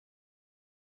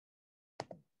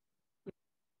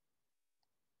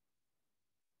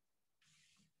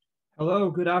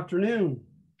Hello, good afternoon.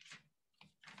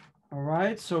 All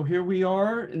right, so here we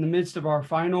are in the midst of our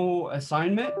final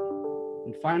assignment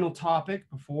and final topic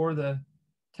before the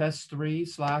test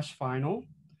 3/final,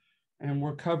 and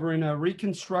we're covering a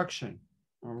reconstruction.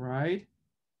 All right,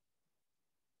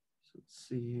 so let's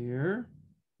see here.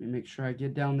 Let me make sure I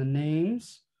get down the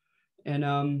names.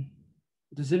 And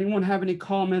does anyone have any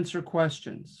comments or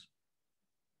questions?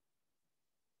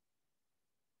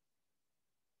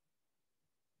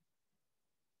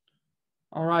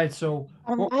 All right, so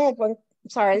I had one.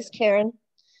 Sorry, it's Karen.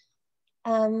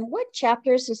 What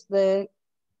chapters is the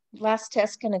last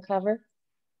test going to cover?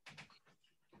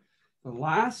 the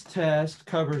last test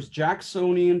covers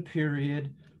Jacksonian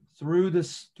period through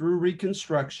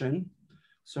Reconstruction.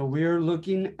 So we are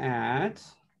looking at,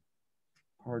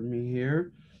 pardon me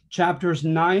here, chapters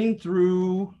 9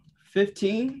 through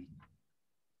 15.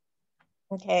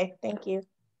 Okay, thank you.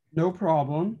 No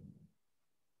problem.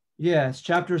 Yes,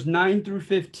 chapters 9 through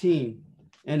 15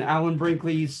 in Alan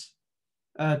Brinkley's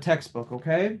textbook,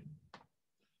 okay?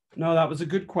 No, that was a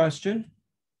good question.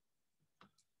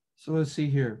 So let's see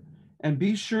here. And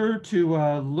be sure to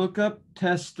look up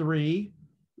test 3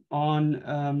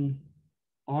 on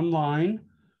online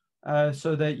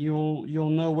so that you'll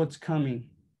know what's coming,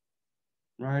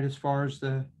 right? As far as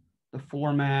the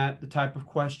format, the type of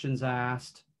questions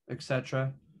asked,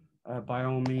 etc. By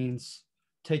all means,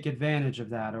 take advantage of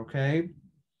that. Okay.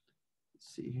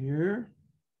 Let's see here.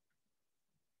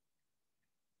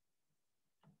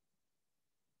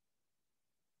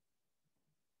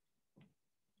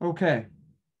 Okay.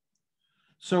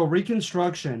 So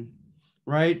Reconstruction,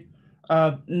 right?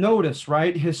 Notice,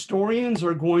 right? Historians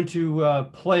are going to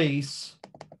place.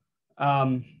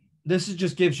 This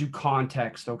just gives you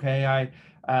context, okay?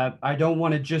 I don't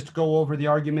want to just go over the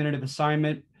argumentative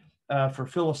assignment for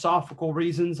philosophical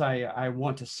reasons. I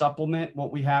want to supplement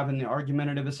what we have in the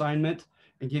argumentative assignment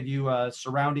and give you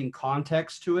surrounding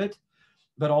context to it.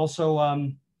 But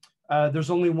also,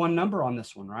 there's only one number on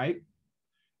this one, right?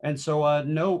 And so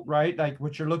note, right, like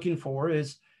what you're looking for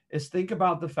is think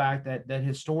about the fact that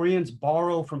historians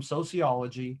borrow from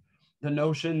sociology the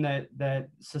notion that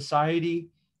society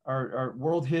or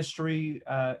world history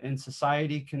and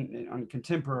society on a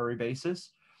contemporary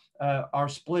basis are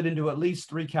split into at least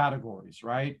three categories,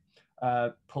 right?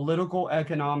 Political,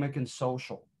 economic, and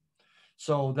social.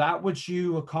 So that which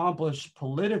you accomplish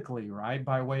politically, right,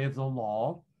 by way of the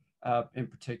law in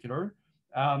particular,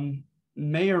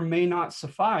 may or may not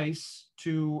suffice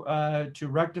to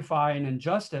rectify an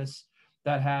injustice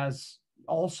that has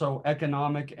also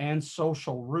economic and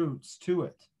social roots to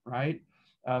it, right,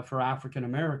 for African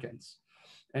Americans.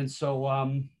 And so,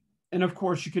 and of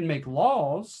course, you can make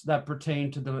laws that pertain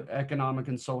to the economic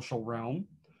and social realm.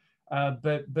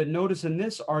 But notice in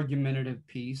this argumentative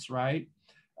piece, right,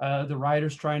 the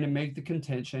writer's trying to make the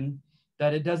contention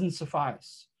that it doesn't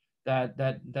suffice.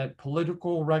 That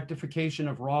political rectification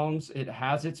of wrongs, it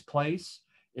has its place,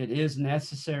 it is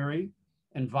necessary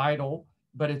and vital,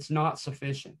 but it's not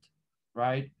sufficient,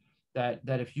 right? That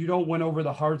if you don't win over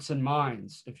the hearts and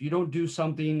minds, if you don't do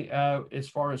something as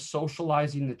far as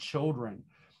socializing the children,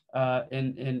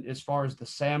 and as far as the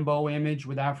Sambo image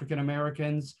with African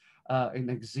Americans, and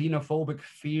the xenophobic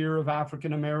fear of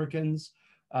African Americans,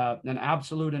 an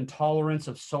absolute intolerance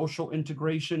of social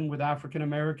integration with African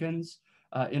Americans,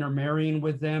 intermarrying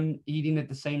with them, eating at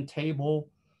the same table,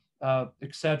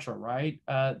 etc. Right?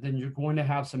 Then you're going to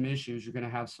have some issues. You're going to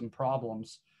have some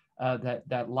problems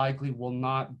that likely will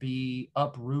not be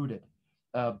uprooted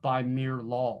by mere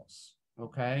laws.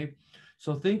 Okay,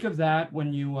 so think of that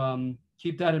when you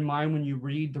keep that in mind when you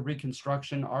read the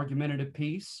Reconstruction argumentative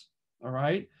piece. All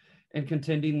right, and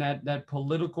contending that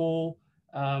political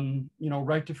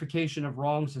rectification of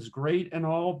wrongs is great and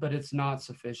all, but it's not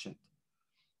sufficient.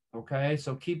 Okay,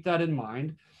 so keep that in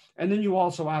mind. And then you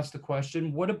also ask the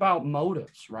question, what about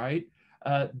motives, right?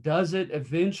 Does it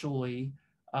eventually,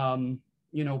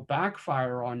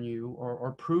 backfire on you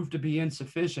or prove to be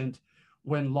insufficient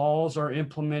when laws are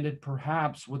implemented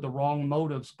perhaps with the wrong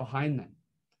motives behind them?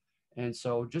 And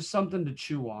so just something to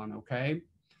chew on, okay?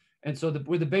 And so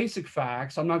with the basic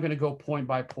facts, I'm not going to go point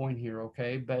by point here,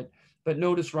 okay? But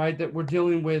notice, right, that we're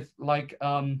dealing with like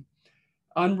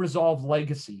unresolved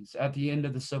legacies at the end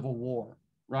of the Civil War,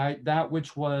 right? That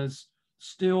which was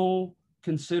still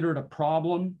considered a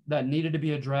problem that needed to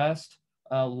be addressed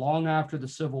long after the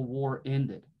Civil War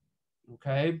ended,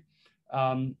 okay?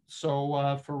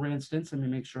 So for instance, let me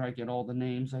make sure I get all the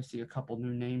names. I see a couple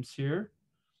new names here.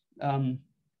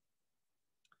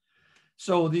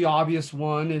 So the obvious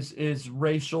one is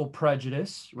racial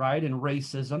prejudice, right, and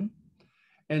racism.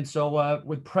 And so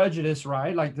with prejudice,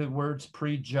 right, like the words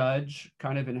prejudge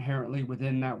kind of inherently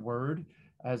within that word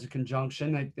as a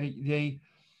conjunction, they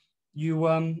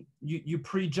you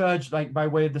prejudge like by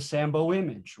way of the Sambo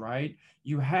image, right?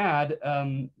 You had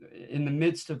in the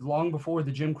midst of long before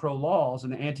the Jim Crow laws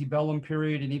and the antebellum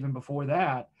period, and even before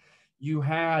that, you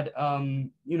had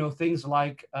things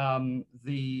like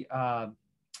the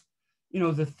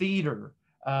theater,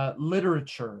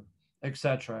 literature,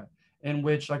 etc., in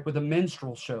which, like with the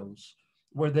minstrel shows,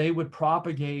 where they would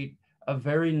propagate a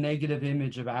very negative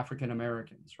image of African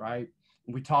Americans, right?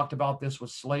 And we talked about this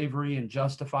with slavery and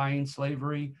justifying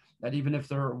slavery, that even if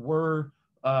there were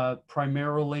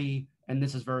primarily, and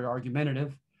this is very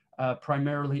argumentative,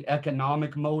 primarily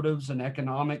economic motives and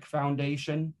economic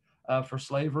foundation for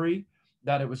slavery,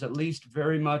 that it was at least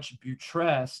very much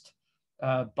buttressed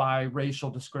by racial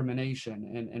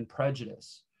discrimination and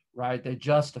prejudice, right? They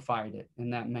justified it in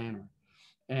that manner.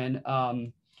 And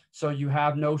so you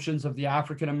have notions of the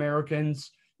African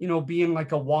Americans, being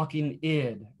like a walking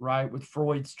id, right? With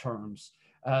Freud's terms,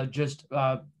 just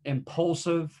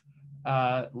impulsive,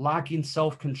 lacking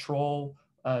self control,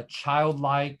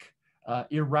 childlike,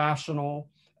 irrational,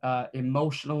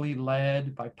 emotionally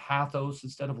led by pathos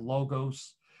instead of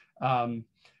logos. Um,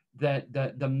 that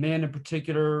the men in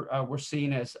particular were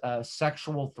seen as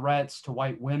sexual threats to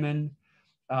white women,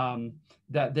 um,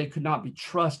 that they could not be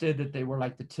trusted, that they were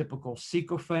like the typical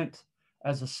sycophant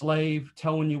as a slave,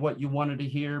 telling you what you wanted to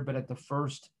hear, but at the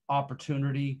first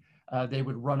opportunity, they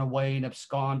would run away and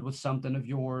abscond with something of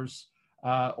yours,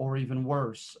 or even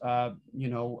worse,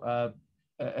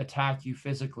 attack you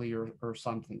physically or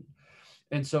something.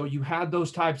 And so you had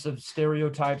those types of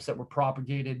stereotypes that were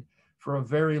propagated for a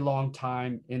very long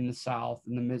time in the South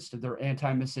in the midst of their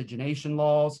anti-miscegenation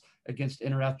laws against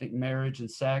interethnic marriage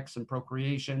and sex and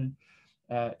procreation,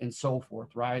 and so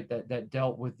forth, right? That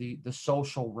dealt with the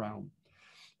social realm.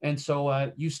 And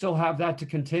so you still have that to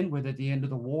contend with at the end of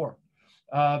the war.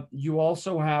 You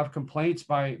also have complaints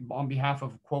on behalf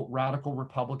of, quote, radical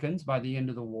Republicans by the end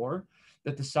of the war,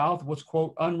 that the South was,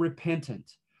 quote,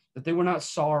 unrepentant, that they were not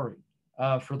sorry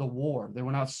for the war. They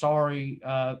were not sorry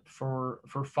for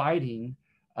fighting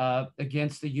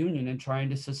against the Union and trying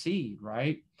to secede,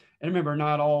 right? And remember,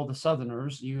 not all the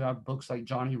Southerners, you have books like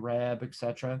Johnny Reb,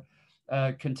 etc.,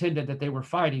 contended that they were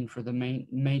fighting for the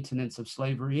maintenance of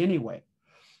slavery anyway.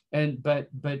 And but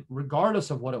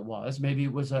regardless of what it was, maybe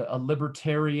it was a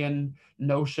libertarian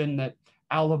notion that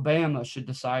Alabama should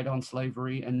decide on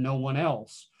slavery and no one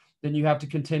else. Then you have to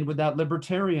contend with that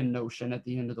libertarian notion at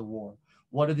the end of the war.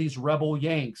 What are these rebel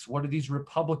Yanks? What are these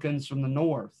Republicans from the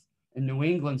North and New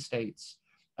England states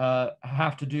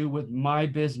have to do with my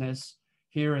business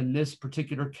here in this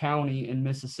particular county in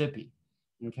Mississippi?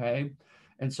 Okay.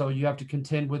 And so you have to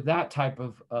contend with that type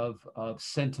of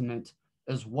sentiment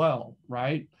as well,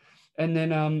 right? And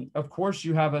then, of course,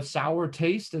 you have a sour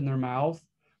taste in their mouth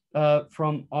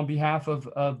from on behalf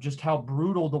of just how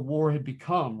brutal the war had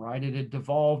become, right? It had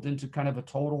devolved into kind of a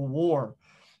total war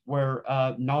where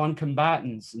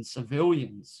non-combatants and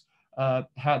civilians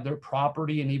had their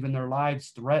property and even their lives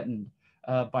threatened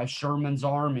by Sherman's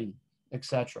army,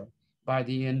 etc., by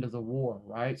the end of the war,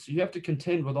 right? So you have to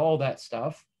contend with all that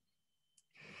stuff.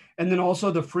 And then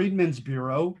also the Freedmen's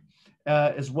Bureau,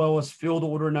 as well as Field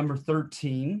Order number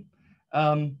 13.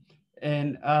 And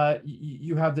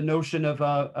you have the notion of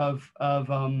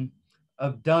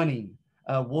Dunning,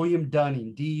 William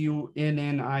Dunning,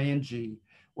 Dunning,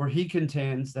 where he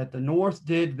contends that the North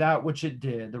did that which it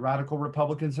did, the radical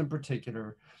Republicans in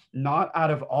particular, not out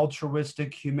of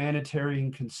altruistic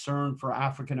humanitarian concern for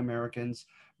African Americans,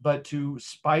 but to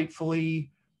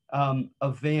spitefully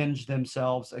avenge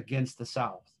themselves against the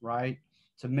South, right?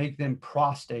 To make them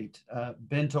prostrate,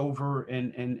 bent over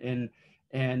and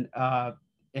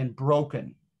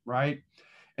broken, right?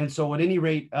 And so, at any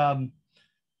rate,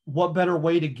 what better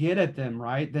way to get at them,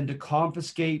 right, than to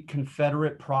confiscate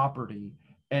Confederate property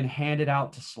and hand it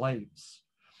out to slaves?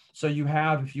 So you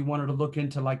have, if you wanted to look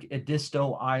into like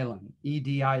Edisto Island,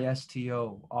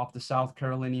 Edisto, off the South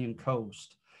Carolinian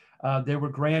coast, they were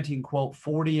granting, quote,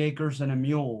 40 acres and a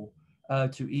mule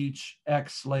to each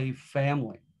ex-slave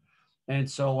family. And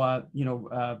so,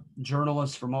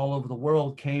 journalists from all over the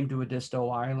world came to Edisto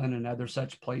Island and other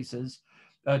such places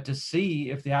to see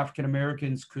if the African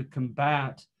Americans could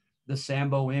combat the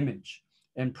Sambo image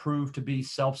and prove to be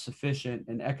self-sufficient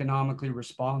and economically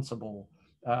responsible,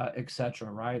 etc.,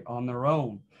 right, on their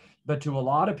own. But to a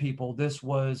lot of people, this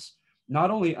was not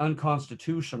only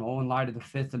unconstitutional in light of the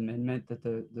Fifth Amendment, that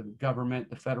the government,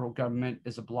 the federal government,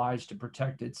 is obliged to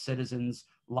protect its citizens'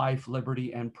 life,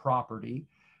 liberty, and property,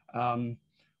 um,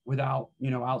 without,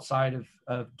 outside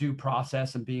of due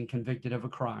process and being convicted of a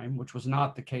crime, which was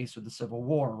not the case with the Civil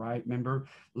War, right? Remember,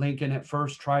 Lincoln at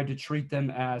first tried to treat them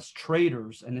as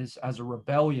traitors and as a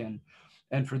rebellion.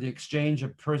 And for the exchange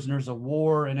of prisoners of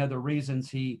war and other reasons,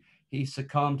 he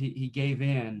succumbed, he gave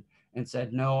in and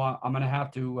said, no, I'm going to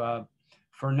have to,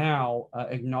 for now,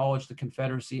 acknowledge the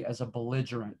Confederacy as a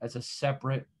belligerent, as a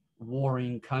separate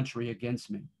warring country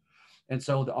against me. And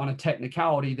so, on a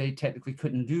technicality, they technically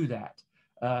couldn't do that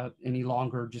any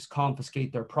longer, just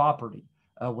confiscate their property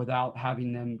without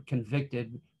having them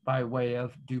convicted by way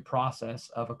of due process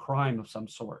of a crime of some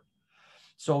sort.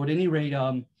 So, at any rate,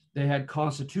 they had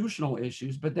constitutional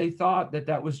issues, but they thought that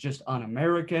that was just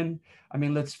un-American. I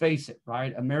mean, let's face it,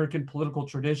 right? American political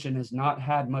tradition has not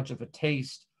had much of a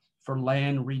taste for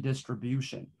land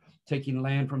redistribution, taking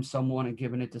land from someone and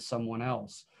giving it to someone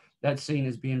else. That's seen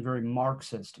as being very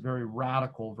Marxist, very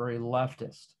radical, very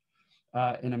leftist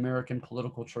in American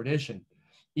political tradition,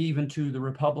 even to the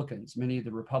Republicans, many of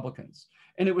the Republicans.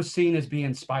 And it was seen as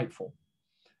being spiteful.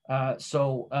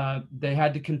 So they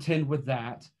had to contend with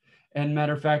that. And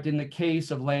matter of fact, in the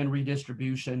case of land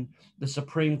redistribution, the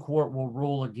Supreme Court will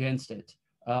rule against it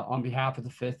on behalf of the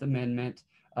Fifth Amendment.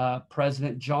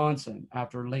 President Johnson,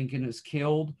 after Lincoln is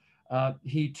killed,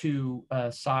 he too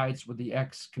sides with the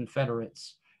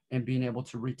ex-Confederates and being able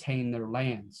to retain their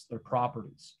lands, their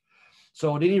properties.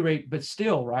 So at any rate, but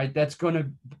still, right, that's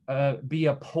going to be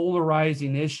a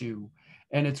polarizing issue,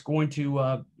 and it's going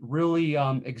to really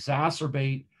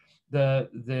exacerbate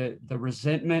the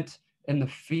resentment and the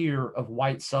fear of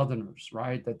white Southerners,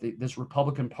 right? That this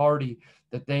Republican Party,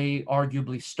 that they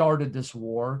arguably started this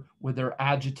war with their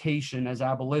agitation as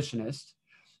abolitionists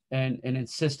and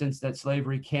insistence that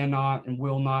slavery cannot and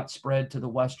will not spread to the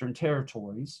Western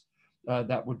territories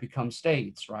that would become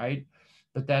states, right?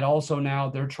 But that also now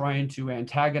they're trying to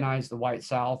antagonize the white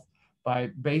South by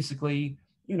basically,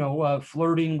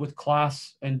 flirting with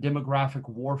class and demographic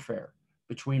warfare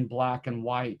between black and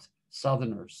white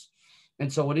Southerners.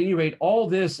 And so at any rate, all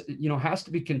this, has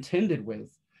to be contended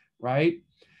with, right?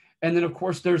 And then, of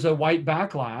course, there's a white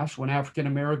backlash when African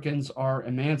Americans are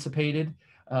emancipated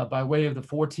by way of the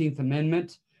 14th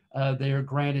Amendment. They are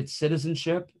granted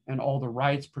citizenship and all the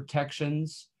rights,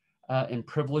 protections, and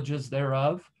privileges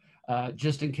thereof.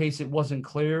 Just in case it wasn't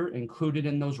clear, included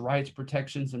in those rights,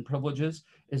 protections, and privileges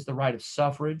is the right of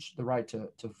suffrage, the right to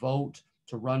vote,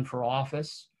 to run for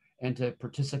office, and to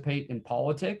participate in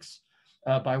politics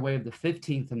by way of the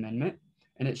 15th Amendment.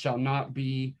 And it shall not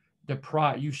be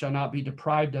deprived, you shall not be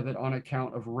deprived of it on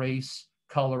account of race,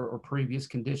 color, or previous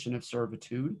condition of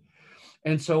servitude.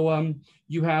 And so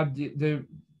you have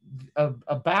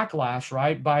a backlash,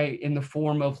 right, by in the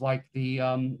form of like the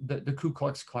Ku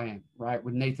Klux Klan, right,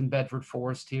 with Nathan Bedford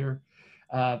Forrest here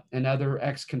and other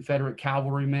ex-Confederate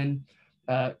cavalrymen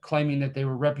claiming that they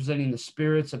were representing the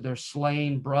spirits of their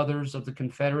slain brothers of the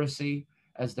Confederacy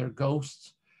as their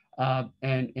ghosts,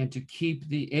 and to keep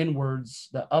the inwards,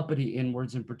 the uppity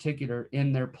inwards in particular,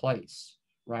 in their place,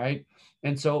 right?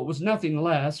 And so it was nothing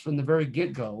less from the very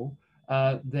get-go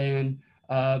than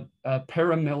a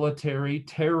paramilitary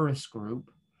terrorist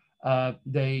group.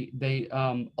 They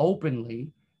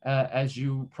openly, as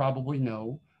you probably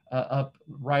know,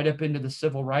 right up into the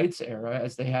civil rights era,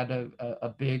 as they had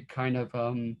a big kind of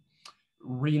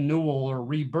renewal or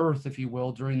rebirth, if you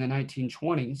will, during the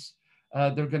 1920s.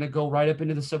 They're going to go right up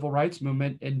into the civil rights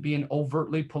movement and being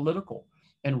overtly political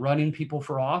and running people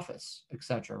for office, et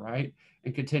cetera, right?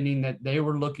 And contending that they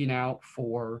were looking out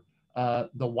for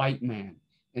the white man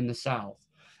in the South.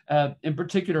 In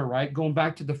particular, right, going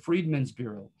back to the Freedmen's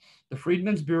Bureau. The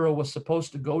Freedmen's Bureau was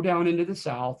supposed to go down into the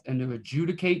South and to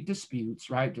adjudicate disputes,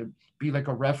 right, to be like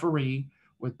a referee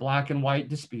with black and white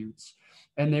disputes.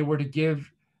 And they were to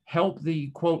help the,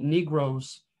 quote,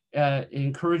 Negroes,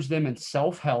 encourage them in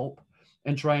self-help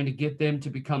and trying to get them to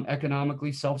become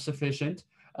economically self-sufficient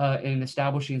in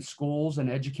establishing schools and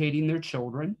educating their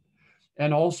children.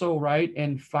 And also, right,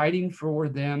 and fighting for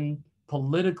them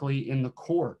politically in the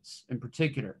courts in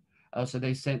particular. So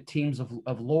they sent teams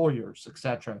of lawyers, et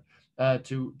cetera,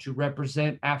 to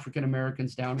represent African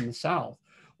Americans down in the South.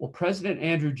 Well, President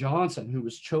Andrew Johnson, who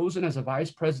was chosen as a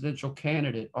vice presidential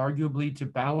candidate, arguably to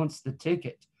balance the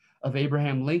ticket of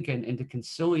Abraham Lincoln and to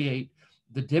conciliate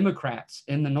the Democrats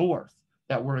in the North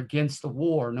that were against the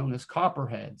war, known as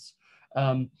Copperheads,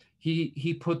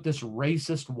 he put this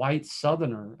racist white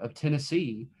Southerner of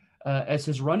Tennessee as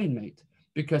his running mate,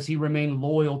 because he remained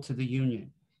loyal to the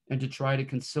Union and to try to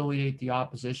conciliate the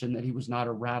opposition that he was not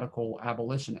a radical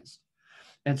abolitionist.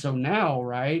 And so now,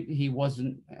 right,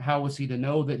 how was he to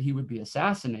know that he would be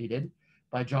assassinated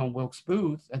by John Wilkes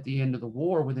Booth at the end of the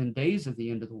war, within days of the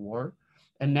end of the war,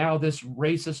 And now this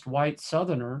racist white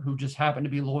Southerner who just happened to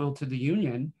be loyal to the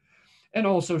Union and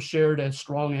also shared a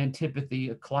strong antipathy,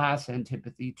 a class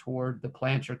antipathy toward the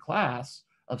planter class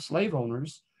of slave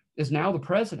owners, is now the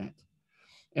president.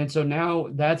 And so now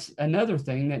that's another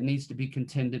thing that needs to be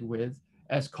contended with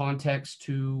as context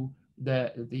to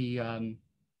the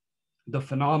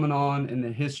phenomenon and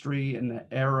the history and the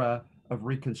era of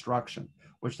Reconstruction,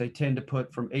 which they tend to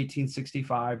put from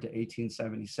 1865 to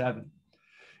 1877.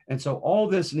 And so all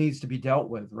this needs to be dealt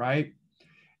with, right?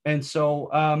 And so,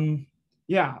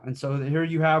 yeah, and so here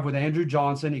you have with Andrew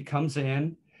Johnson, he comes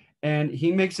in and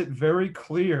he makes it very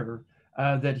clear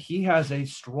that he has a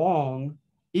strong,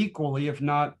 equally, if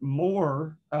not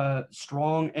more,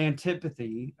 strong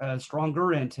antipathy,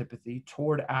 stronger antipathy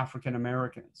toward African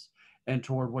Americans and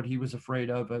toward what he was afraid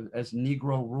of as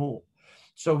Negro rule.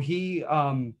 So he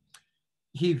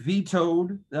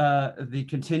vetoed the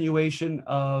continuation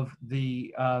of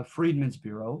the Freedmen's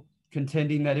Bureau,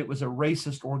 contending that it was a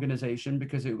racist organization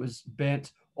because it was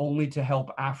bent only to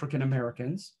help African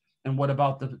Americans. And what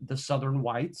about the Southern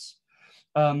whites?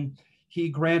 He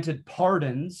granted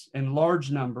pardons in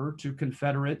large number to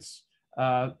Confederates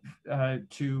to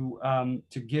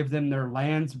give them their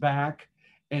lands back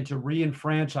and to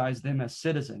re-enfranchise them as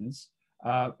citizens,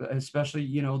 especially,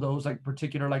 you know, those like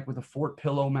particular, like with the Fort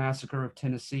Pillow massacre of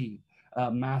Tennessee,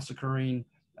 massacring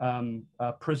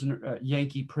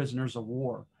Yankee prisoners of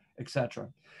war, etc.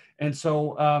 And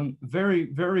so very,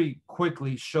 very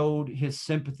quickly showed his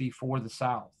sympathy for the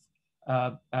South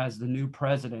as the new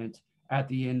president at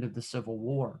the end of the Civil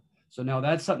War. So now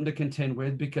that's something to contend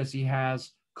with because he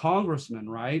has congressmen,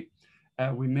 right?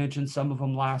 We mentioned some of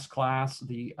them last class,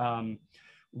 the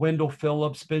Wendell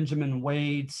Phillips, Benjamin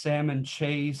Wade, Salmon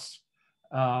Chase,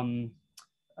 Charles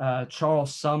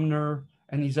Sumner,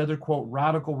 and these other, quote,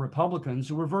 radical Republicans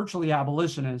who were virtually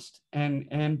abolitionists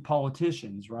and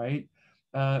politicians, right?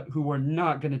 Who were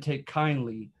not going to take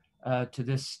kindly to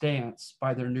this stance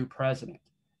by their new president.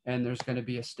 And there's going to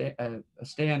be a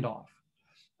standoff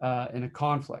and a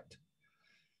conflict.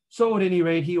 So at any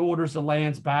rate, he orders the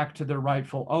lands back to their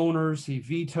rightful owners. He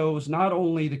vetoes not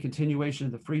only the continuation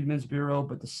of the Freedmen's Bureau,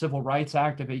 but the Civil Rights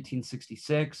Act of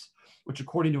 1866, which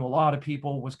according to a lot of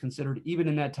people was considered, even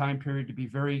in that time period, to be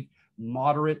very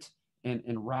moderate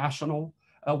and rational.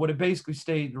 What it basically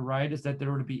stated, right, is that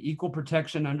there would be equal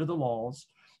protection under the laws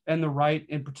and the right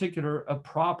in particular of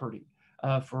property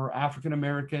for African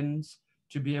Americans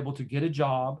to be able to get a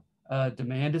job,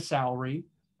 demand a salary,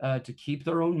 to keep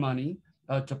their own money,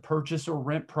 to purchase or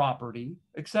rent property,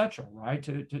 etc., right?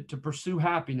 To pursue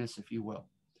happiness, if you will.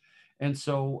 And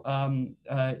so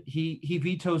he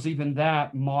vetoes even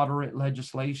that moderate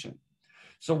legislation.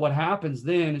 So what happens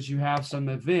then is you have some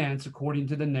events according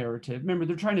to the narrative. Remember,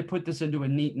 they're trying to put this into a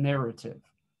neat narrative,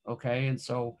 okay? And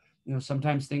so, you know,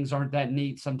 sometimes things aren't that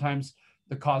neat. Sometimes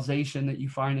the causation that you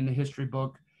find in the history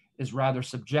book is rather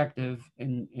subjective,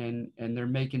 and they're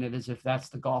making it as if that's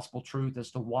the gospel truth as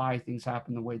to why things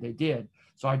happen the way they did.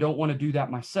 So I don't want to do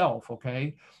that myself,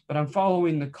 okay? But I'm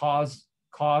following the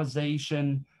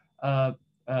causation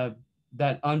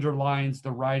that underlines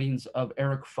the writings of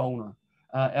Eric Foner,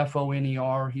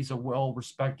 Foner. He's a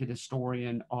well-respected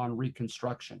historian on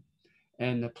Reconstruction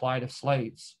and the plight of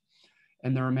slaves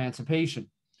and their emancipation.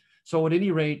 So at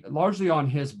any rate, largely on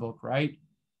his book, right,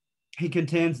 he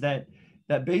contends that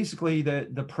basically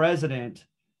the president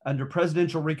under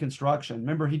presidential Reconstruction,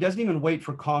 remember, he doesn't even wait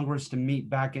for Congress to meet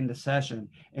back into session,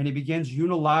 and he begins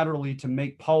unilaterally to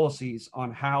make policies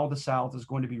on how the South is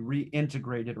going to be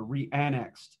reintegrated or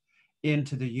reannexed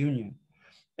into the Union.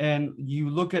 And you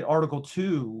look at Article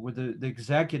 2 with the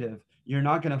executive, you're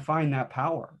not going to find that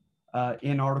power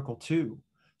in Article 2.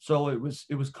 So it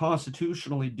was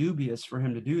constitutionally dubious for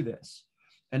him to do this.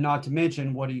 And not to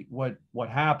mention what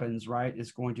happens, right,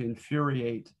 is going to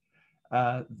infuriate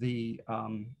the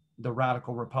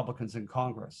radical Republicans in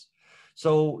Congress.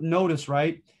 So notice,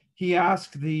 right, he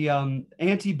asked the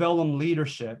antebellum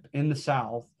leadership in the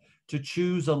South to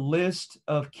choose a list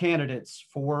of candidates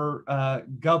for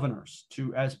governors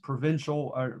as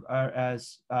provincial or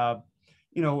as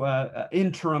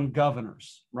interim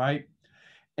governors, right?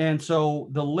 And so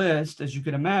the list, as you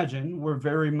can imagine, were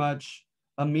very much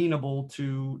amenable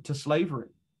to slavery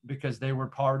because they were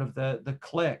part of the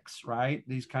cliques, right?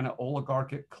 These kind of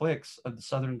oligarchic cliques of the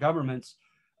Southern governments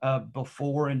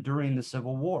before and during the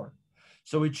Civil War.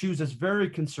 So he chooses very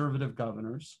conservative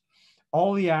governors.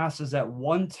 All he asks is that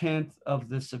 1/10 of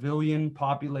the civilian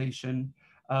population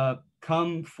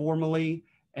come formally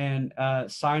and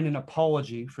sign an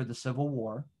apology for the Civil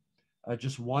War,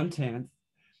 just 1/10.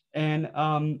 And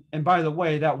by the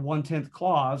way, that 1/10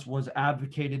 clause was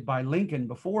advocated by Lincoln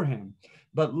before him.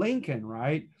 But Lincoln,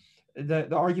 right,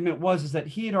 the argument was is that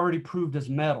he had already proved his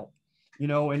mettle,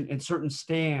 in certain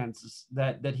stands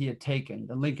that he had taken.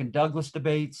 The Lincoln Douglas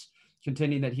debates,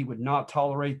 contending that he would not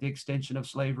tolerate the extension of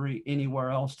slavery anywhere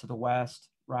else to the West,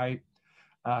 right?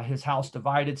 His House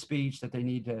divided speech that they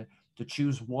need to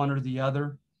choose one or the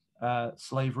other,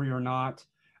 slavery or not.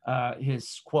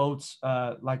 His quotes,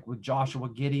 like with Joshua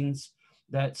Giddings,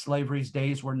 that slavery's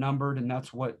days were numbered, and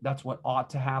that's what ought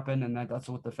to happen, and that's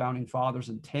what the founding fathers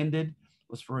intended,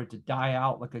 was for it to die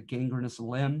out like a gangrenous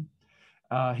limb.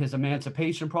 His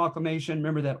Emancipation Proclamation,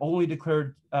 remember, that only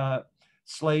declared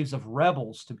slaves of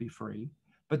rebels to be free,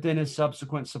 but then his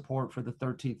subsequent support for the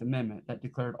 13th Amendment that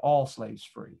declared all slaves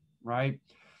free, right?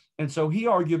 And so he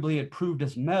arguably had proved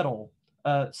his mettle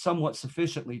somewhat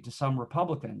sufficiently to some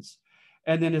Republicans.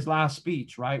 And then his last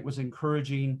speech, right, was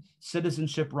encouraging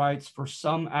citizenship rights for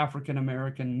some African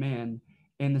American men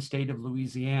in the state of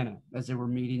Louisiana as they were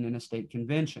meeting in a state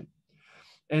convention.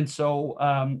 And so,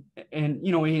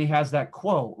 he has that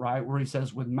quote, right, where he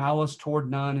says, with malice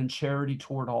toward none and charity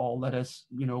toward all, let us,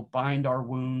 bind our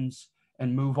wounds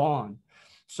and move on.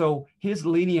 So his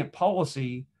lenient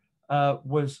policy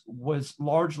was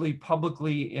largely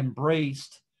publicly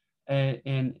embraced and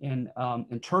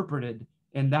interpreted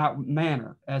in that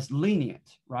manner as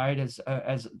lenient, right,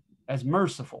 as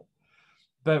merciful.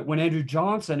 But when Andrew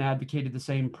Johnson advocated the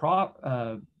same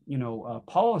policy,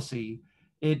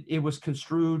 it was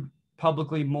construed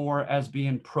publicly more as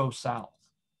being pro-South.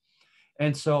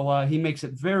 And so he makes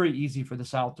it very easy for the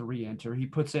South to re-enter. He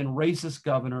puts in racist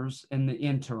governors in the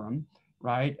interim,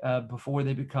 right, before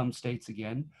they become states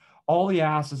again. All he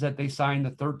asks is that they sign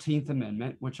the 13th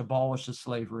Amendment, which abolishes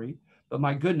slavery. But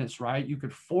my goodness, right, you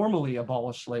could formally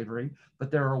abolish slavery,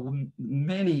 but there are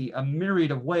a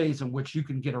myriad of ways in which you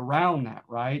can get around that,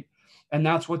 right? And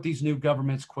that's what these new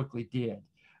governments quickly did.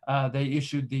 They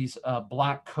issued these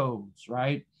black codes,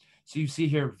 right? So you see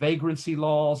here vagrancy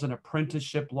laws and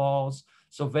apprenticeship laws.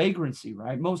 So vagrancy,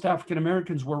 right? Most African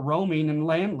Americans were roaming and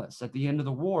landless at the end of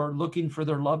the war looking for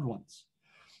their loved ones.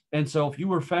 And so if you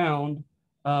were found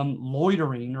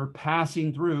loitering or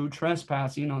passing through,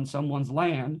 trespassing on someone's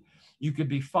land, you could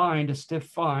be fined a stiff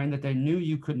fine that they knew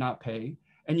you could not pay,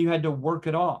 and you had to work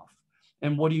it off.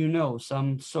 And what do you know?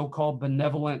 Some so-called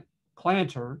benevolent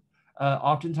planter,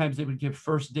 oftentimes they would give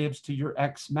first dibs to your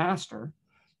ex-master,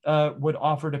 would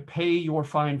offer to pay your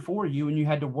fine for you, and you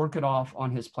had to work it off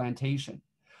on his plantation.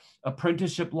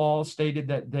 Apprenticeship laws stated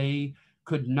that they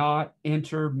could not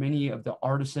enter many of the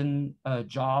artisan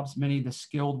jobs, many of the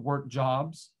skilled work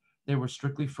jobs. They were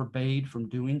strictly forbade from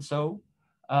doing so.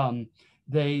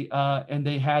 They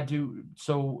had to,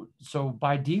 so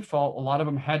by default, a lot of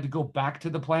them had to go back to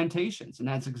the plantations, and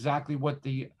that's exactly what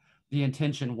the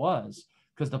intention was,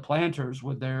 because the planters,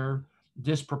 with their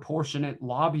disproportionate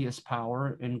lobbyist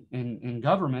power in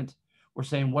government, were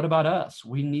saying, what about us?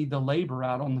 We need the labor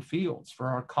out on the fields for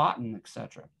our cotton,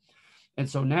 etc. And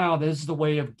so now this is the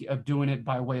way of doing it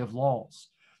by way of laws.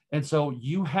 And so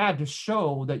you had to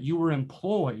show that you were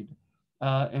employed,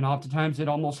 and oftentimes it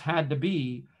almost had to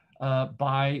be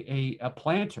by a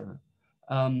planter,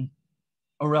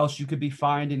 or else you could be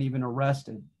fined and even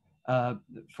arrested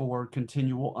for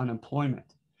continual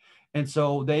unemployment. And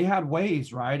so they had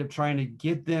ways, right, of trying to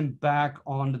get them back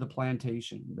onto the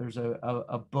plantation. There's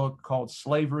a book called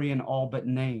Slavery in All But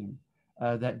Name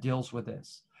that deals with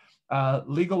this.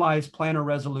 Legalized planter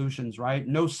resolutions, right?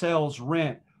 No sales,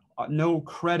 rent, no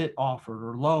credit offered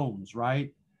or loans,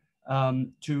 right,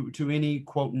 to any,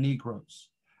 quote, Negroes.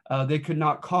 They could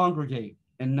not congregate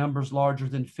in numbers larger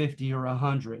than 50 or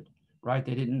 100, right?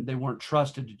 They weren't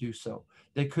trusted to do so.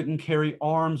 They couldn't carry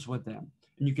arms with them.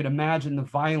 And you can imagine the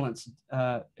violence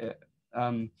that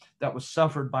was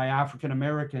suffered by African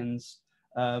Americans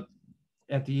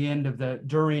at the end of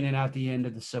during and at the end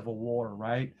of the Civil War,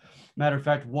 right? Matter of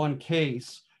fact, one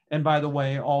case, and by the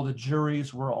way, all the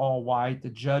juries were all white, the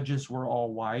judges were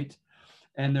all white.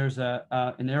 And there's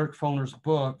in Eric Foner's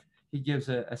book, he gives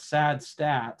a sad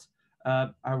stat.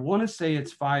 I want to say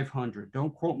it's 500.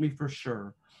 Don't quote me for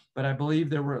sure, but I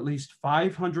believe there were at least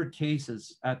 500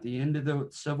 cases at the end of the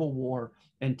Civil War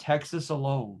in Texas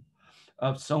alone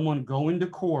of someone going to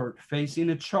court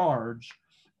facing a charge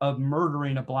of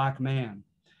murdering a black man.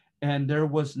 And there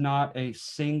was not a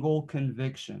single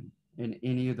conviction in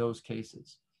any of those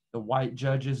cases. The white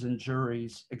judges and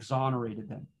juries exonerated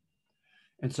them.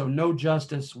 And so no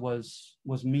justice was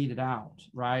meted out,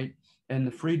 right? And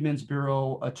the Freedmen's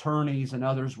Bureau attorneys and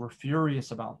others were furious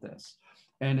about this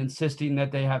and insisting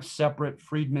that they have separate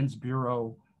Freedmen's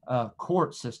Bureau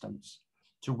court systems.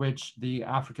 to which the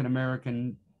African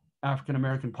American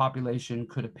population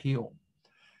could appeal.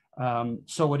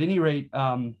 So at any rate,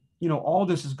 all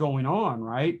this is going on,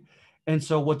 right? And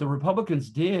so what the Republicans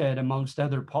did, amongst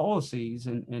other policies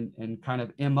and kind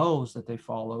of MOs that they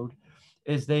followed,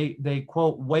 is they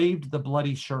quote waved the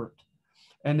bloody shirt,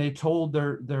 and they told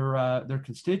their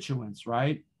constituents,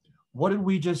 right? What did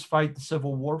we just fight the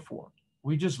Civil War for?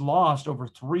 We just lost over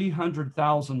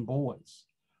 300,000 boys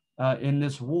in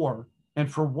this war,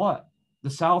 and for what? The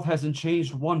South hasn't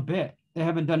changed one bit. They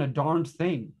haven't done a darned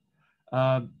thing,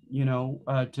 to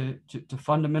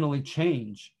fundamentally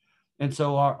change. And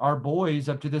so our boys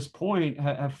up to this point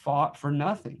have fought for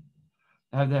nothing.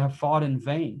 They have fought in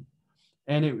vain.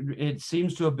 And it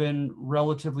seems to have been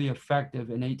relatively effective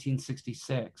in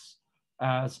 1866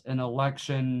 as an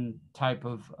election type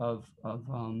of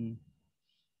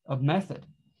method,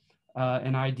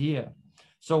 an idea.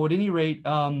 So at any rate,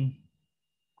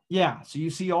 yeah, so you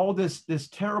see all this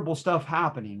terrible stuff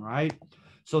happening, right?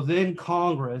 So then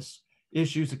Congress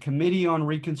issues a committee on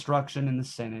Reconstruction in the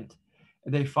Senate.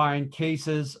 They find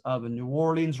cases of a New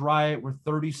Orleans riot where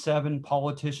 37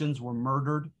 politicians were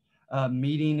murdered,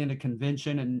 meeting in a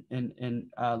convention in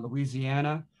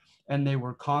Louisiana, and they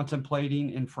were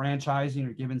contemplating enfranchising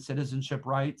or giving citizenship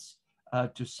rights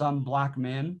to some Black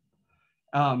men.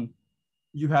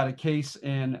 You had a case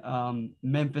in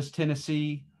Memphis,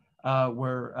 Tennessee,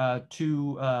 where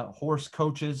two horse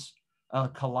coaches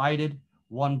collided.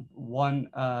 One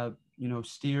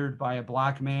steered by a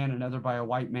Black man, another by a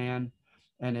white man,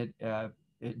 and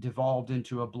it devolved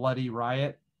into a bloody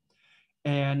riot.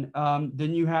 And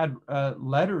then you had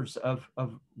letters of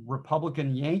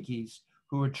Republican Yankees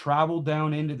who had traveled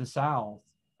down into the South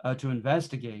to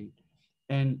investigate,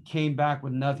 and came back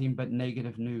with nothing but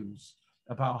negative news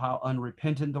about how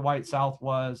unrepentant the white South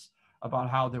was, about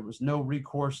how there was no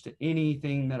recourse to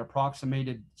anything that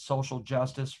approximated social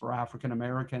justice for African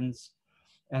Americans,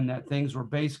 and that things were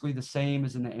basically the same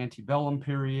as in the antebellum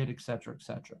period, et cetera, et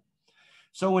cetera.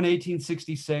 So in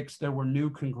 1866, there were new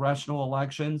congressional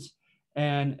elections,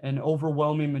 and an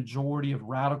overwhelming majority of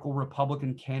radical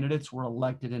Republican candidates were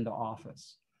elected into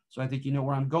office. So I think you know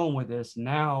where I'm going with this.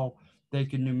 Now they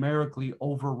can numerically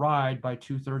override by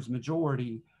 2/3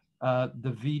 majority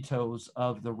the vetoes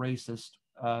of the racist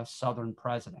Southern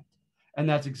president. And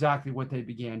that's exactly what they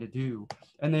began to do.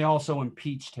 And they also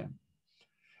impeached him.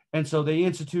 And so they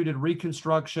instituted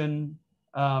Reconstruction,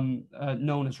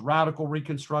 known as Radical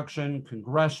Reconstruction,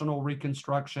 Congressional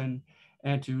Reconstruction,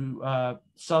 and to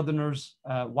Southerners,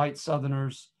 white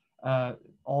Southerners,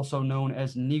 also known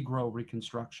as Negro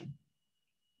Reconstruction.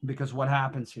 Because what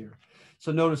happens here?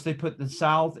 So notice they put the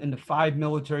South into 5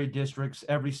 military districts,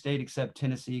 every state except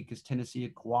Tennessee, because Tennessee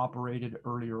had cooperated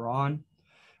earlier on.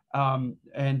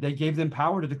 And they gave them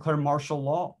power to declare martial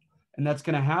law. And that's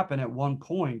going to happen at one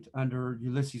point under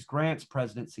Ulysses Grant's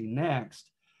presidency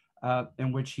next,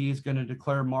 in which he is going to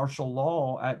declare martial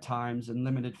law at times in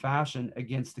limited fashion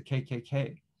against the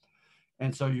KKK.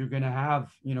 And so you're going to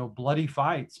have, bloody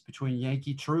fights between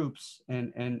Yankee troops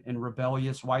and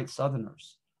rebellious white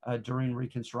Southerners during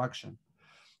Reconstruction.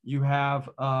 You have,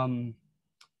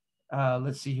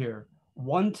 let's see here,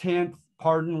 1/10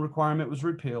 pardon requirement was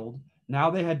repealed.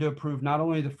 Now they had to approve not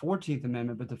only the 14th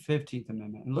Amendment, but the 15th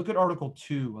Amendment. And look at Article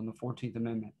 2 on the 14th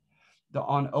Amendment,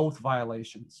 on oath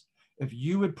violations. If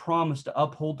you had promised to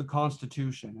uphold the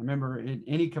Constitution, remember, in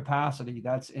any capacity,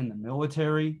 that's in the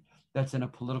military, that's in a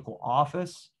political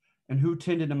office, and who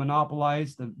tended to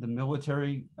monopolize the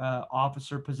military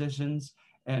officer positions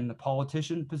and the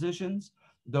politician positions?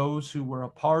 Those who were a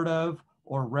part of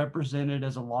or represented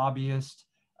as a lobbyist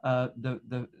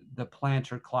the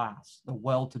planter class, the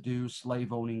well-to-do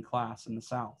slave-owning class in the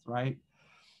South, right?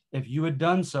 If you had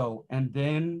done so and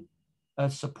then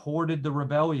supported the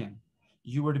rebellion,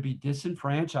 you were to be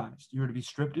disenfranchised. You were to be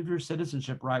stripped of your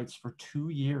citizenship rights for 2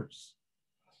 years.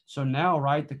 So now,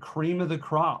 right, the cream of the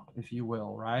crop, if you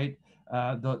will, right,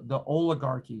 the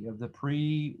oligarchy of the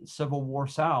pre-Civil War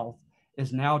South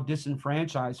is now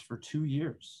disenfranchised for 2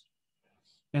 years.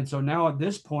 And so now at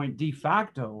this point, de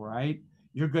facto, right,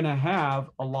 you're going to have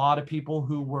a lot of people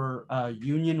who were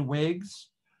Union Whigs,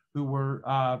 who were,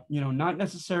 not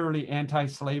necessarily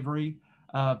anti-slavery,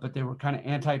 but they were kind of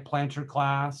anti-planter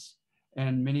class,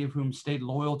 and many of whom stayed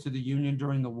loyal to the Union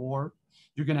during the war.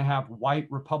 You're going to have white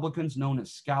Republicans known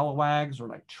as scalawags or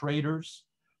like traitors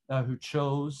who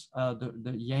chose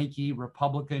the Yankee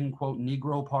Republican, quote,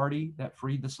 Negro Party that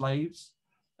freed the slaves.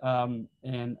 And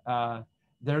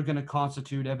they're going to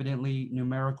constitute evidently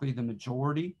numerically the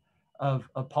majority of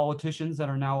politicians that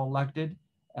are now elected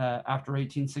after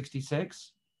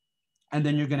 1866. And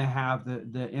then you're going to have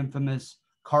the infamous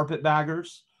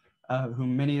carpetbaggers,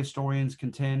 whom many historians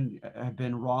contend have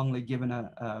been wrongly given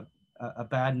a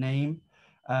bad name.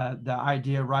 The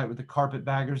idea, right, with the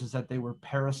carpetbaggers is that they were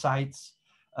parasites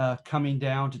coming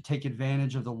down to take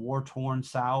advantage of the war-torn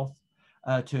South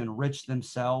to enrich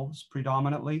themselves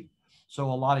predominantly. So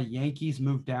a lot of Yankees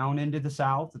moved down into the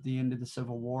South at the end of the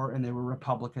Civil War, and they were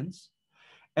Republicans.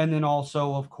 And then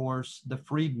also, of course, the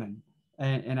freedmen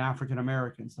and African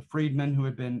Americans, the freedmen who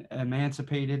had been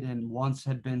emancipated and once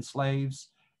had been slaves,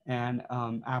 and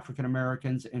African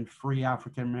Americans in free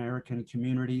African American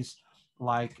communities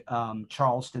like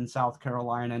Charleston, South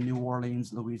Carolina, New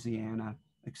Orleans, Louisiana,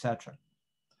 etc.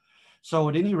 So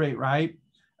at any rate, right,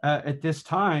 at this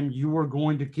time, you were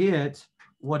going to get,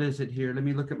 what is it here? Let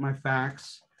me look at my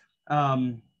facts.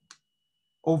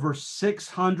 Over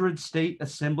 600 state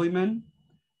assemblymen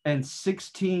and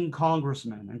 16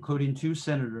 congressmen, including 2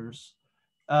 senators,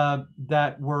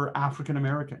 that were African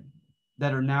American,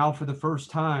 that are now for the first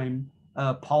time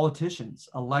politicians,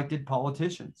 elected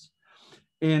politicians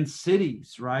in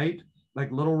cities, right?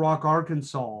 Like Little Rock,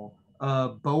 Arkansas,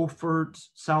 Beaufort,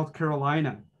 South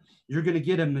Carolina. You're going to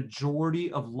get a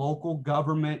majority of local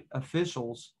government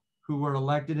officials who were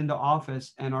elected into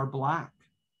office and are Black,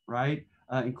 right?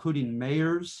 Including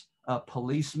mayors,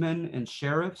 policemen and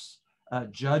sheriffs,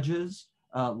 judges,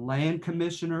 land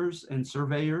commissioners and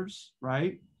surveyors,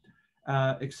 right?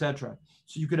 Etc.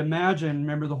 So you could imagine,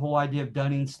 remember the whole idea of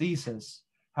Dunning's thesis,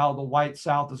 how the white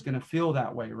South is going to feel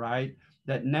that way, right?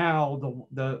 That now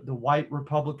the white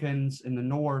Republicans in the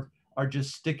North are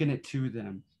just sticking it to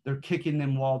them. They're kicking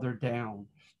them while they're down.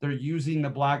 They're using the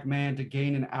Black man to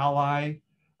gain an ally,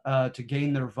 to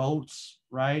gain their votes,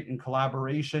 right, in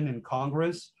collaboration in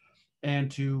Congress, and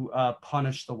to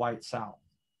punish the white South.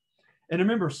 And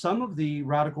remember, some of the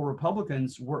radical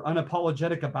Republicans were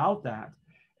unapologetic about that.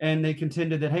 And they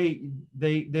contended that, hey,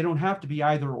 they don't have to be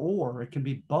either or, it can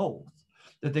be both,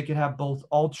 that they could have both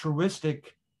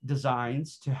altruistic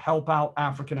designs to help out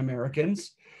African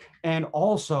Americans and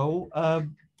also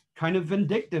kind of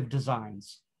vindictive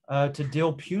designs to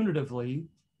deal punitively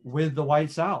with the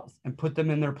white South and put them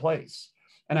in their place.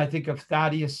 And I think of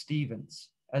Thaddeus Stevens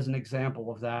as an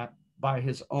example of that by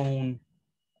his own,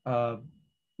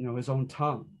 his own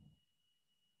tongue.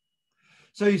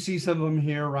 So you see some of them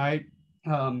here, right?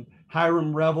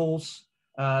 Hiram Revels,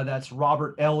 that's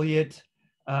Robert Elliott,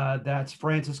 that's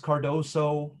Francis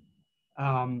Cardoso.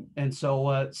 And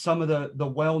so some of the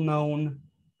well-known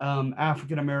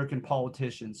African-American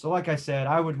politicians. So like I said,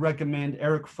 I would recommend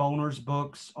Eric Foner's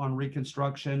books on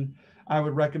Reconstruction. I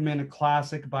would recommend a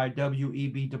classic by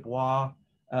W.E.B. Du Bois,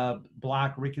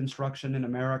 Black Reconstruction in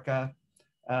America,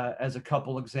 as a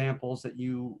couple examples that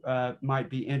you might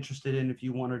be interested in if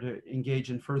you wanted to engage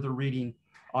in further reading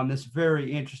on this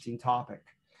very interesting topic,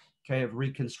 okay, of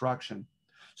Reconstruction.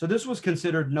 So this was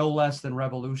considered no less than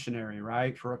revolutionary,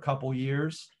 right, for a couple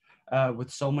years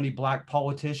with so many Black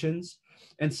politicians.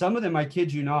 And some of them, I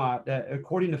kid you not,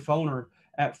 according to Foner,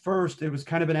 at first it was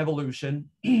kind of an evolution.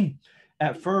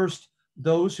 At first,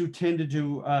 those who tended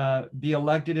to be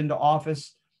elected into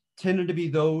office tended to be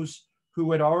those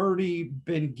who had already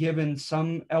been given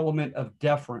some element of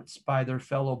deference by their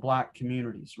fellow Black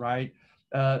communities, right?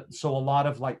 So a lot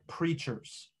of like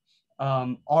preachers,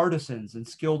 artisans and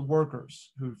skilled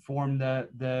workers who form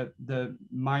the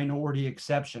minority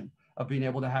exception of being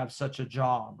able to have such a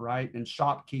job, right? And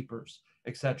shopkeepers,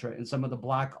 et cetera, in some of the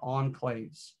Black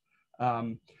enclaves.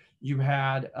 You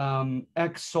had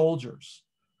ex-soldiers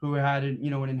who had, an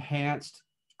enhanced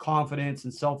confidence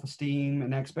and self-esteem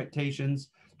and expectations,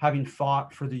 having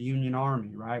fought for the Union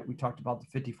Army, right? We talked about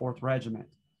the 54th Regiment,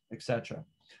 et cetera.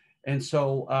 And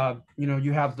so,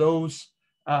 you have those,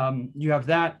 you have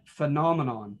that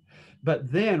phenomenon.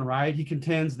 But then, right, he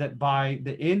contends that by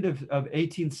the end of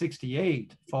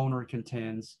 1868, Foner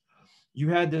contends, you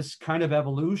had this kind of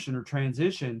evolution or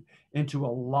transition into a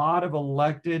lot of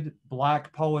elected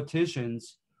Black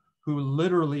politicians who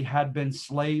literally had been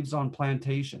slaves on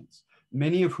plantations,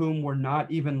 many of whom were not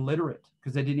even literate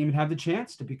because they didn't even have the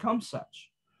chance to become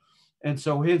such. And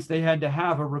so hence they had to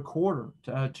have a recorder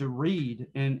to read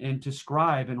and to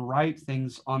scribe and write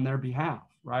things on their behalf,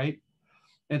 right?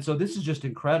 And so this is just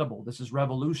incredible. This is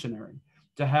revolutionary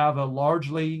to have a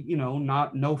largely,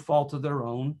 no fault of their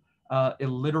own,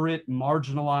 illiterate,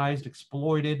 marginalized,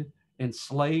 exploited,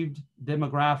 enslaved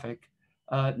demographic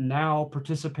now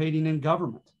participating in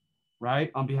government,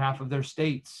 right, on behalf of their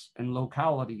states and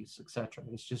localities, et cetera.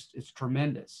 It's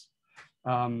tremendous.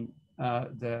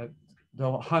 The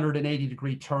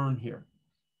 180-degree turn here.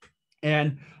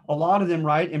 And a lot of them,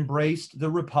 right, embraced the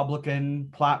Republican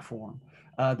platform.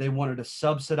 They wanted to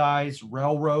subsidize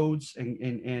railroads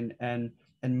and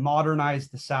and modernize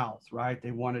the South, right?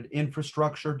 They wanted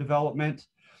infrastructure development.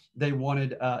 They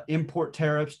wanted import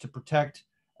tariffs to protect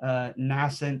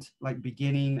nascent, like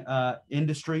beginning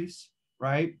industries,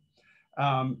 right?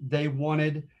 They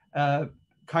wanted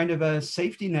kind of a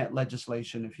safety net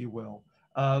legislation, if you will,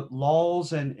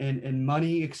 laws and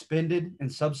money expended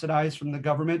and subsidized from the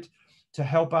government to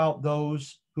help out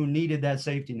those who needed that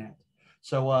safety net.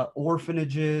 So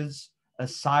orphanages,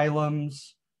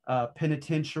 asylums,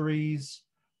 penitentiaries,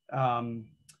 um,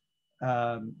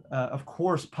 of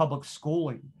course, public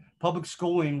schooling. Public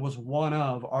schooling was one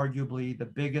of arguably the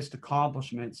biggest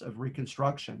accomplishments of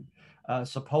Reconstruction.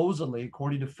 Supposedly,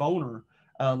 according to Foner,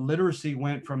 literacy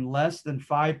went from less than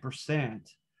 5%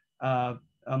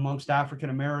 amongst African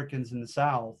Americans in the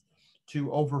South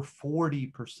to over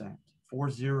 40%,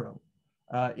 40,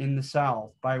 in the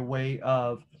South by way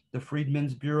of the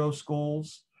Freedmen's Bureau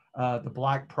schools, the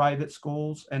Black private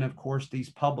schools, and of course, these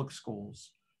public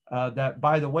schools that,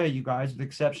 by the way, you guys, with the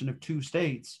exception of 2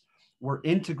 states, were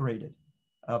integrated,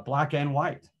 Black and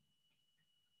white.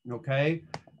 Okay.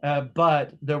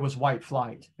 But there was white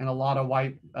flight, and a lot of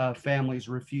white families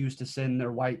refused to send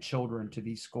their white children to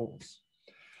these schools.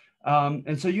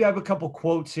 And so you have a couple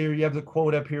quotes here. You have the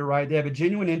quote up here, right? They have a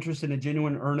genuine interest and a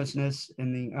genuine earnestness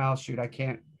in the, oh shoot, I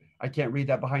can't read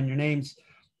that behind your names,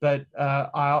 but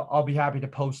I'll be happy to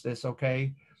post this.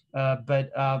 Okay.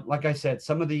 But like I said,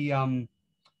 some of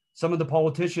the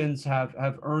politicians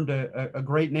have earned a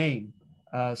great name,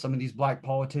 some of these Black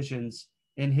politicians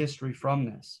in history from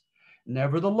this.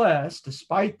 Nevertheless,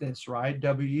 despite this, right,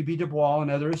 W.E.B. Du Bois and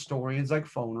other historians like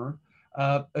Foner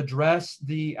address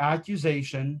the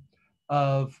accusation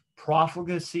of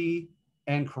profligacy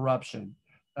and corruption.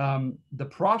 The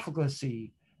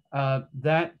profligacy,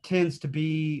 that tends to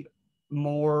be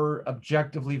more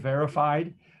objectively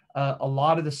verified. A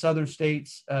lot of the southern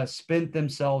states spent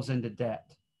themselves into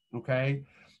debt. Okay.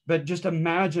 But just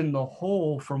imagine the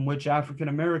hole from which African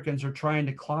Americans are trying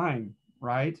to climb,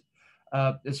 right?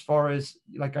 As far as,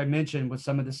 like I mentioned, with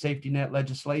some of the safety net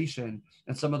legislation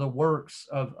and some of the works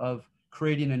of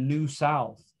creating a new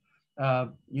South.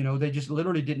 They just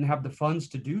literally didn't have the funds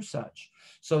to do such.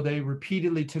 So they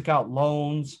repeatedly took out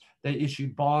loans, they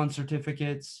issued bond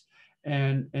certificates,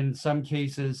 and in some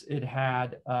cases, it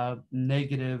had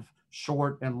negative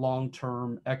short and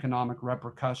long-term economic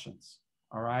repercussions.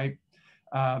 All right.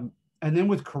 And then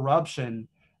with corruption,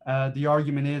 the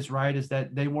argument is that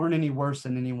they weren't any worse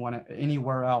than anyone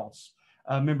anywhere else.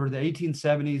 Remember, the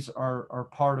 1870s are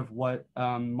part of what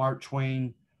Mark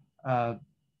Twain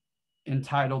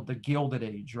entitled the Gilded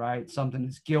Age, right? Something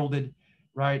is gilded,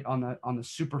 right, on the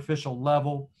superficial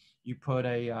level. You put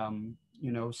a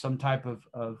some type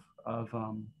of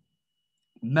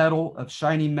metal, of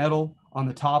shiny metal on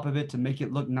the top of it to make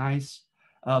it look nice,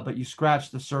 but you scratch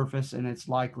the surface and it's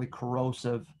likely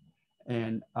corrosive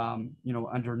and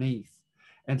underneath.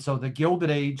 And so the Gilded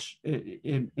Age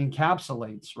it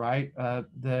encapsulates, right,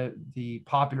 the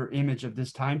popular image of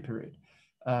this time period.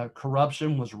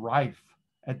 Corruption was rife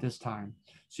at this time.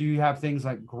 So you have things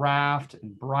like graft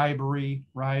and bribery,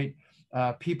 right?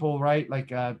 People, right,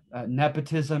 like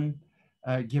nepotism,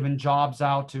 giving jobs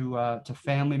out to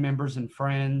family members and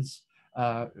friends,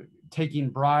 taking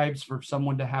bribes for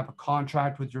someone to have a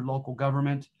contract with your local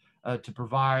government to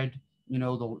provide,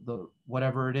 the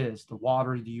whatever it is, the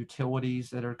water, the utilities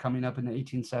that are coming up in the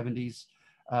 1870s,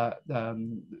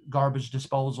 garbage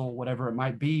disposal, whatever it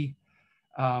might be,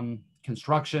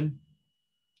 construction,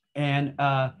 and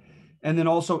then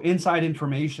also inside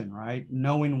information, right?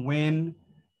 Knowing when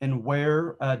and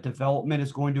where development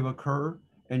is going to occur,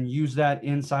 and use that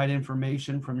inside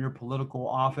information from your political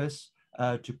office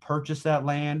to purchase that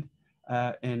land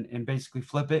and basically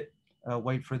flip it,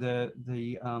 wait for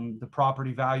the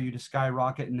property value to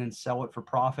skyrocket, and then sell it for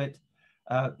profit.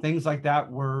 Things like that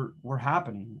were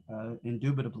happening,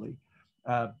 indubitably.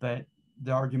 But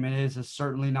the argument is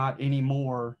certainly not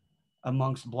anymore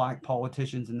amongst Black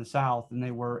politicians in the South than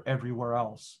they were everywhere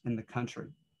else in the country,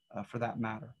 for that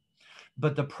matter.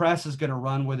 But the press is going to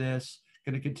run with this,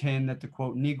 going to contend that the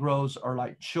quote Negroes are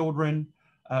like children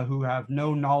who have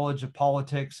no knowledge of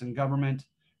politics and government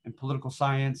and political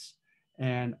science,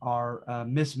 and are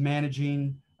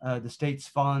mismanaging the state's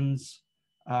funds,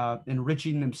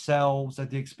 enriching themselves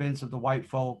at the expense of the white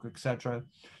folk, etc.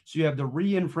 So you have the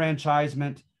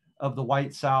re-enfranchisement of the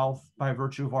white South by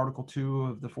virtue of Article 2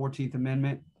 of the 14th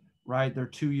Amendment, right? Their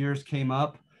 2 years came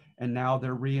up and now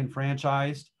they're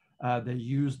re-enfranchised. They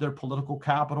used their political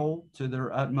capital to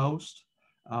their utmost.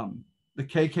 The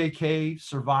KKK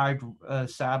survived,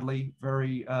 sadly,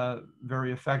 very,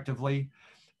 very effectively.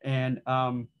 And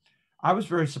I was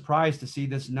very surprised to see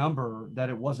this number, that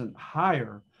it wasn't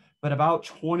higher, but about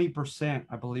 20%,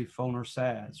 I believe Foner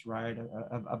says, right?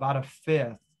 About a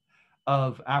fifth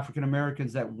of African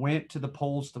Americans that went to the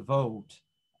polls to vote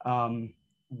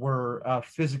were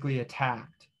physically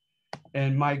attacked.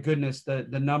 And my goodness, the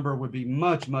number would be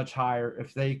much, much higher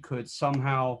if they could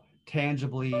somehow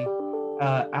tangibly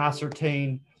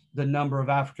ascertain the number of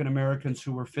African Americans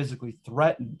who were physically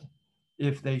threatened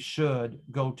if they should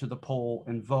go to the poll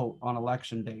and vote on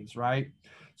election days, right?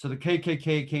 So the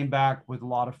KKK came back with a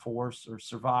lot of force, or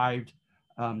survived,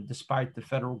 despite the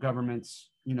federal government's,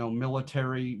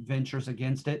 military ventures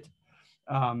against it.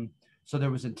 So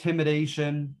there was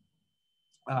intimidation.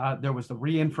 There was the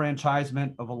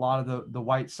re-enfranchisement of a lot of the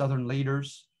white Southern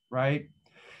leaders, right?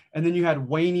 And then you had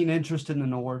waning interest in the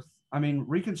North. I mean,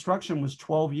 Reconstruction was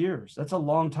 12 years. That's a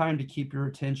long time to keep your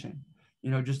attention.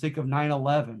 Just think of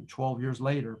 9/11, 12 years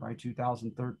later by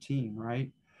 2013,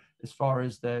 right? As far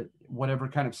as the whatever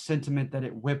kind of sentiment that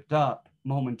it whipped up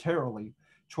momentarily,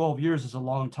 12 years is a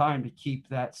long time to keep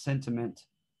that sentiment,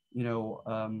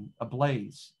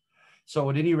 ablaze. So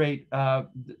at any rate,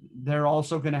 they're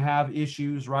also going to have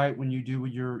issues, right, when you do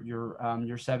your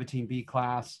 17B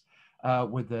class,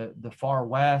 with the far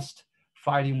west,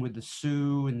 fighting with the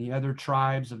Sioux and the other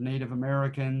tribes of Native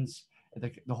Americans,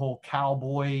 the whole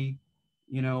cowboy,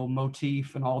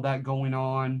 motif and all that going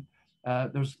on.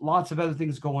 There's lots of other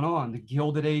things going on. The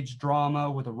Gilded Age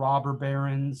drama with the robber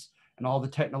barons and all the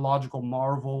technological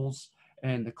marvels,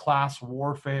 and the class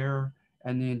warfare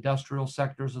and the industrial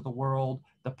sectors of the world,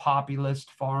 the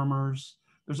populist farmers.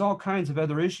 There's all kinds of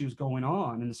other issues going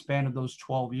on in the span of those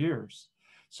 12 years.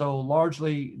 So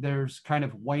largely there's kind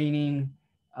of waning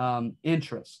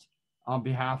interest on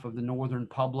behalf of the Northern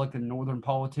public and Northern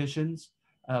politicians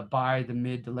by the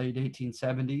mid to late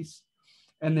 1870s.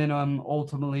 And then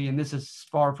ultimately, and this is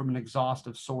far from an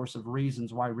exhaustive source of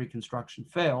reasons why Reconstruction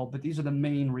failed, but these are the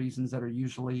main reasons that are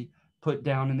usually put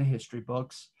down in the history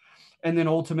books. And then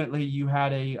ultimately you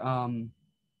had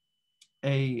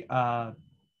a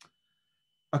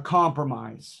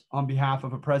compromise on behalf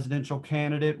of a presidential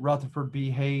candidate, Rutherford B.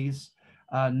 Hayes.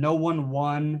 No one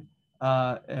won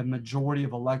a majority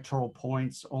of electoral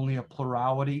points, only a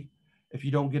plurality. If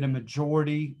you don't get a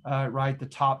majority, right, the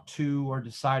top two are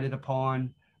decided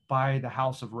upon by the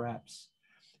House of Reps.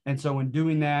 And so in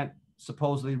doing that,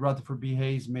 supposedly Rutherford B.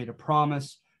 Hayes made a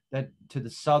promise that to the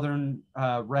Southern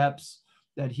reps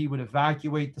that he would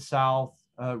evacuate the South,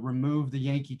 remove the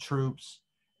Yankee troops,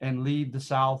 and leave the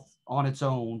South on its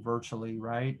own virtually,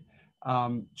 right?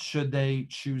 Should they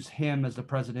choose him as the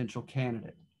presidential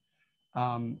candidate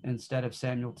instead of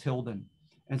Samuel Tilden.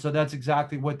 And so that's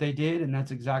exactly what they did, and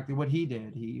that's exactly what he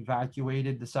did. He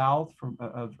evacuated the South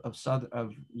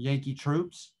of Yankee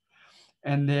troops,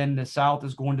 and then the South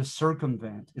is going to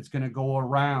circumvent. It's going to go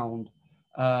around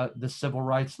the civil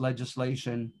rights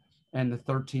legislation and the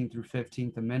 13th through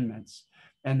 15th Amendments.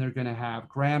 And they're going to have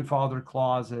grandfather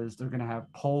clauses. They're going to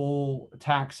have poll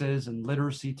taxes and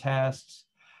literacy tests.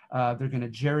 They're going to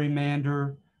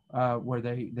gerrymander where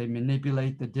they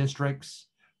manipulate the districts.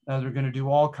 They're going to do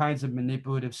all kinds of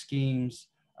manipulative schemes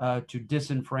to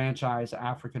disenfranchise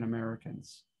African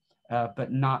Americans,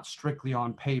 but not strictly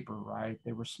on paper, right?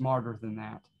 They were smarter than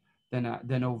that,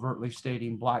 than overtly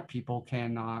stating Black people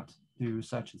cannot do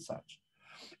such and such.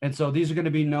 And so these are going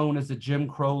to be known as the Jim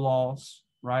Crow laws,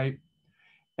 right?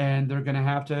 And they're going to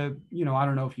have to, I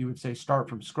don't know if you would say start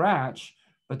from scratch,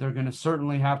 but they're going to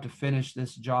certainly have to finish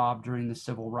this job during the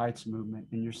civil rights movement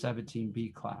in your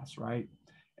 17B class, right?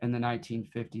 In the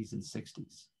 1950s and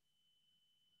 60s.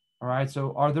 All right,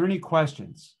 so are there any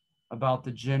questions about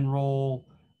the general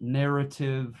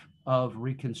narrative of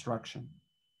Reconstruction?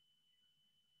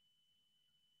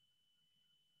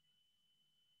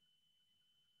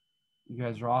 You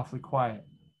guys are awfully quiet.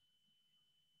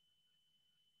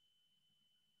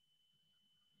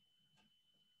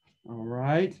 All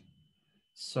right,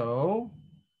 so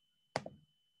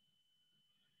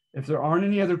if there aren't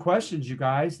any other questions, you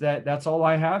guys, that's all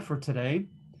I have for today.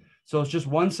 So it's just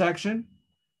one section,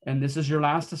 and this is your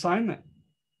last assignment.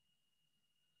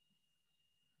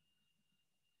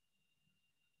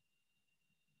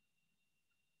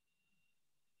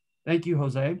 Thank you,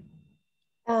 Jose.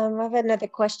 I have another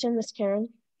question, Miss Karen.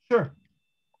 Sure.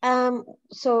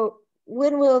 So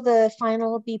when will the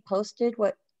final be posted?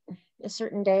 What, a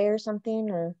certain day or something,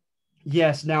 or?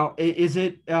 Yes. Now, is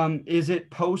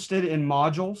it posted in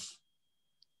modules?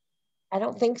 I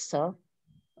don't think so.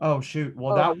 Oh, shoot.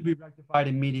 Well, that will be rectified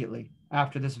immediately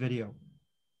after this video.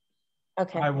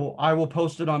 Okay. I will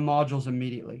post it on modules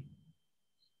immediately.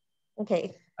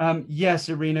 Okay. Yes,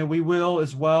 Irina, we will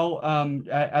as well.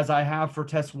 As I have for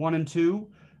tests 1 and 2.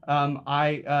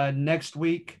 I next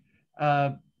week,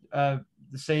 uh, uh,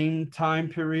 the same time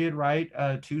period, right?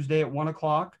 Tuesday at 1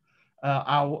 o'clock.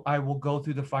 I will go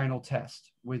through the final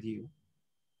test with you.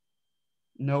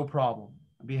 No problem.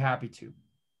 I'd be happy to.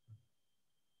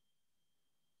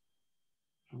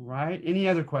 All right. Any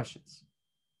other questions?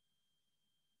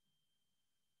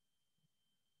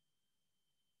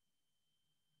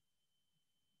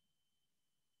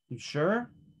 You sure?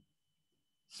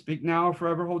 Speak now or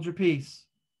forever hold your peace.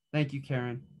 Thank you,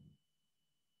 Karen.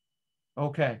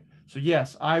 Okay. So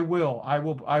yes, I will. I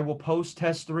will post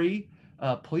test 3.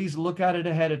 Please look at it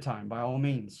ahead of time by all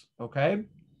means. Okay.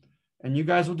 And you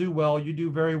guys will do well. You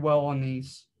do very well on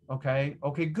these. Okay.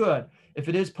 Okay, good. If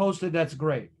it is posted, that's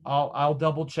great. I'll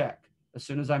double check as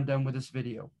soon as I'm done with this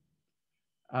video.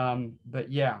 But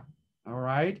yeah. All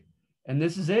right. And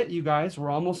this is it, you guys. We're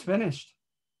almost finished.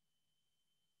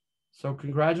 So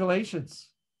congratulations.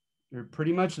 You're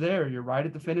pretty much there. You're right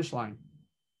at the finish line.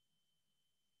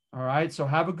 All right. So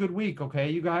have a good week. Okay,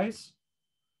 you guys.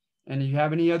 And if you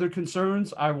have any other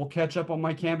concerns, I will catch up on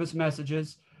my Canvas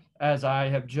messages as I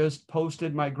have just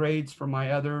posted my grades for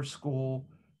my other school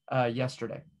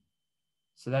yesterday.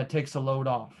 So that takes a load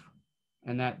off,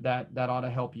 and that ought to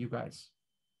help you guys.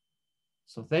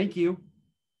 So thank you.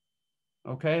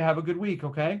 Okay, have a good week,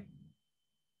 okay?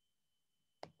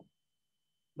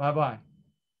 Bye-bye.